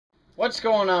What's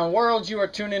going on, world? You are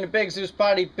tuned in to Big Zeus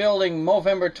Bodybuilding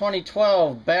Movember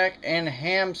 2012 back and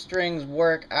hamstrings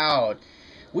workout.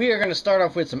 We are going to start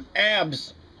off with some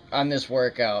abs on this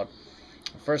workout.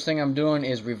 First thing I'm doing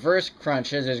is reverse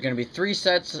crunches. There's going to be 3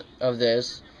 sets of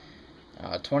this,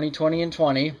 20, 20, and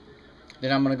 20.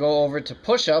 Then I'm going to go over to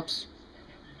push-ups.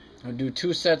 I'll do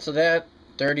 2 sets of that,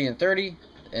 30 and 30.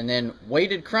 And then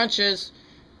weighted crunches,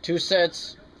 2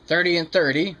 sets, 30 and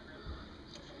 30.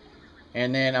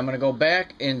 And then I'm going to go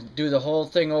back and do the whole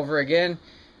thing over again.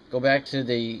 Go back to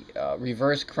the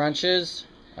reverse crunches.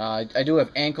 I do have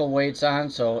ankle weights on,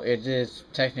 so it is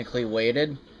technically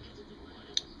weighted.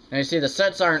 Now you see the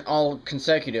sets aren't all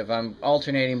consecutive. I'm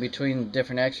alternating between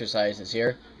different exercises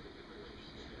here.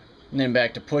 And then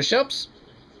back to push-ups.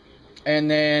 And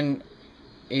then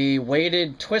a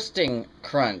weighted twisting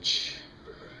crunch.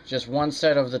 Just 1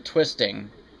 set of the twisting.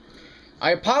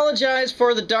 I apologize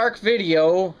for the dark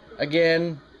video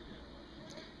again,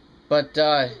 but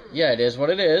yeah, it is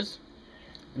what it is.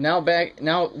 Now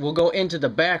we'll go into the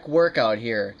back workout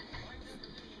here.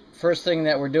 First thing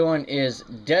that we're doing is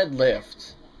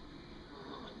deadlift.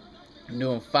 I'm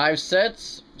doing 5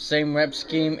 sets, same rep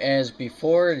scheme as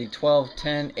before, the 12,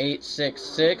 10, 8, 6,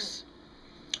 6.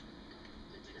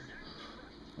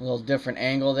 A little different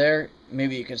angle there.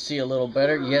 Maybe you can see a little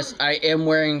better. Yes, I am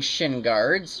wearing shin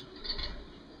guards.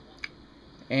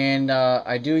 And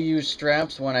I do use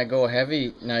straps when I go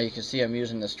heavy. Now you can see I'm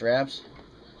using the straps.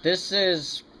 This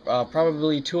is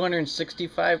probably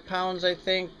 265 pounds, I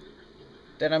think,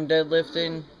 that I'm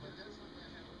deadlifting.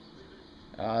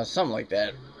 Something like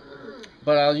that.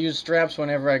 But I'll use straps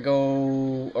whenever I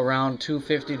go around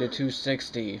 250 to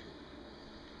 260.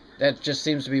 That just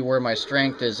seems to be where my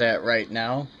strength is at right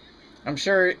now. I'm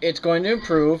sure it's going to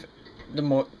improve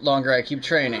the longer I keep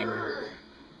training.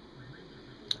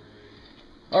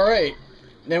 Alright,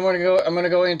 then I'm gonna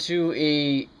go into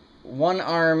a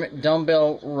 1-arm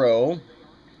dumbbell row,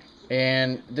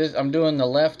 and I'm doing the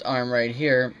left arm right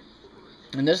here,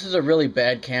 and this is a really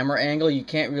bad camera angle. You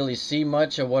can't really see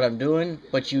much of what I'm doing,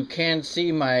 but you can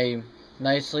see my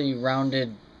nicely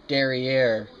rounded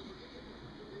derriere.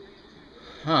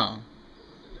 Huh.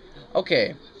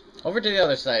 Okay, over to the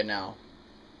other side now.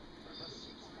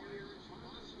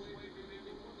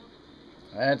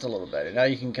 That's a little better. Now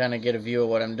you can kind of get a view of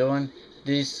what I'm doing.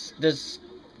 The sets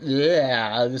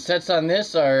on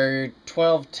this are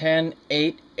 12, 10,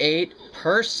 8, 8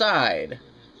 per side.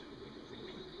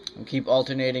 I'll keep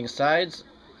alternating sides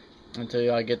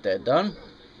until I get that done.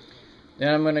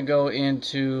 Then I'm going to go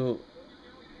into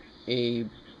a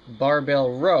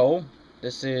barbell row.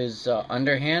 This is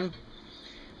underhand.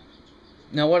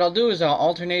 Now what I'll do is I'll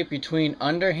alternate between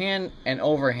underhand and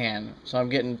overhand. So I'm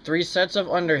getting 3 sets of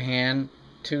underhand,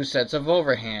 2 sets of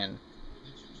overhand.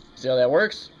 See how that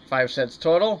works? 5 sets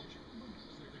total.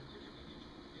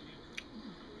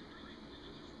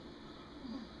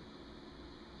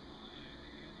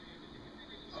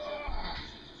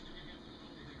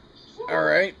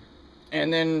 Alright,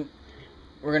 and then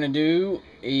we're going to do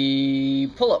a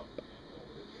pull-up.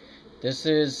 This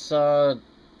is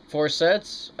 4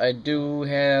 sets. I do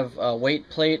have a weight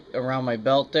plate around my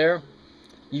belt there.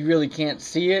 You really can't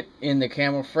see it in the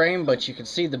camera frame, but you can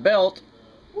see the belt.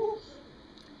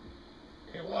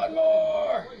 And 1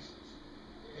 more!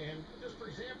 And just for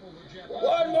example,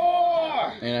 1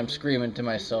 more! And I'm screaming to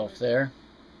myself there.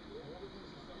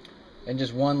 And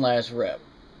just 1 last rep.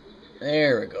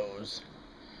 There it goes.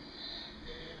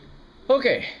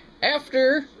 Okay,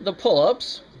 after the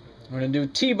pull-ups, I'm going to do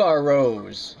T-bar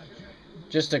rows.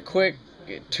 Just a quick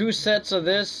 2 sets of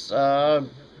this.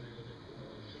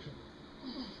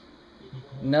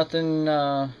 Nothing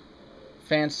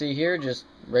fancy here, just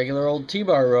regular old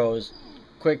T-bar rows.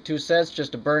 Quick 2 sets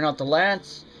just to burn out the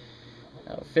lats.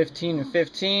 15 and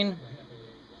 15.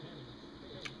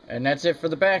 And that's it for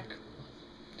the back.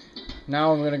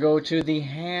 Now I'm going to go to the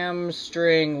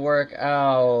hamstring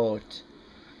workout.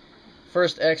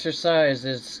 First exercise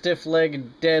is stiff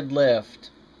leg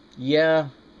deadlift. Yeah,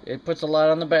 it puts a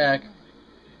lot on the back.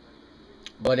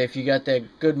 But if you got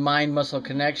that good mind-muscle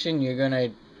connection, you're going to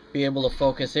be able to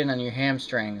focus in on your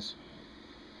hamstrings.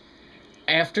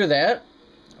 After that,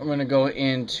 I'm going to go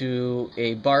into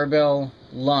a barbell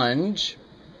lunge.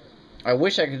 I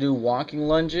wish I could do walking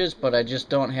lunges, but I just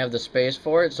don't have the space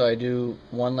for it, so I do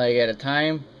 1 leg at a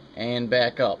time and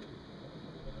back up.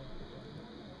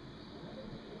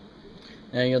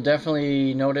 Now you'll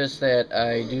definitely notice that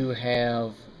I do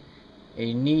have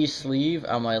a knee sleeve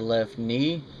on my left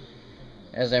knee.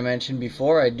 As I mentioned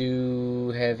before, I do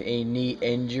have a knee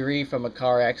injury from a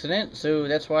car accident, so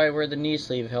that's why I wear the knee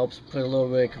sleeve. Helps put a little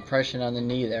bit of compression on the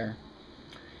knee there.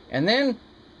 And then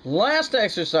Last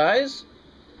exercise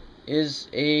is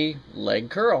a leg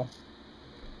curl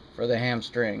for the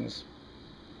hamstrings.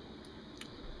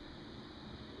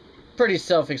 Pretty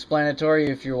self-explanatory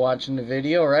if you're watching the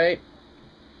video, right?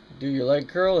 Do your leg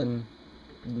curl and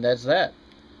that's that.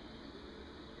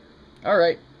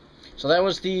 Alright, so that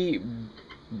was the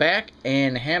back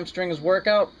and hamstrings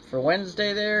workout for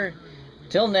Wednesday there.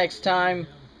 Till next time,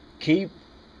 keep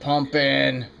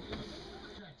pumping.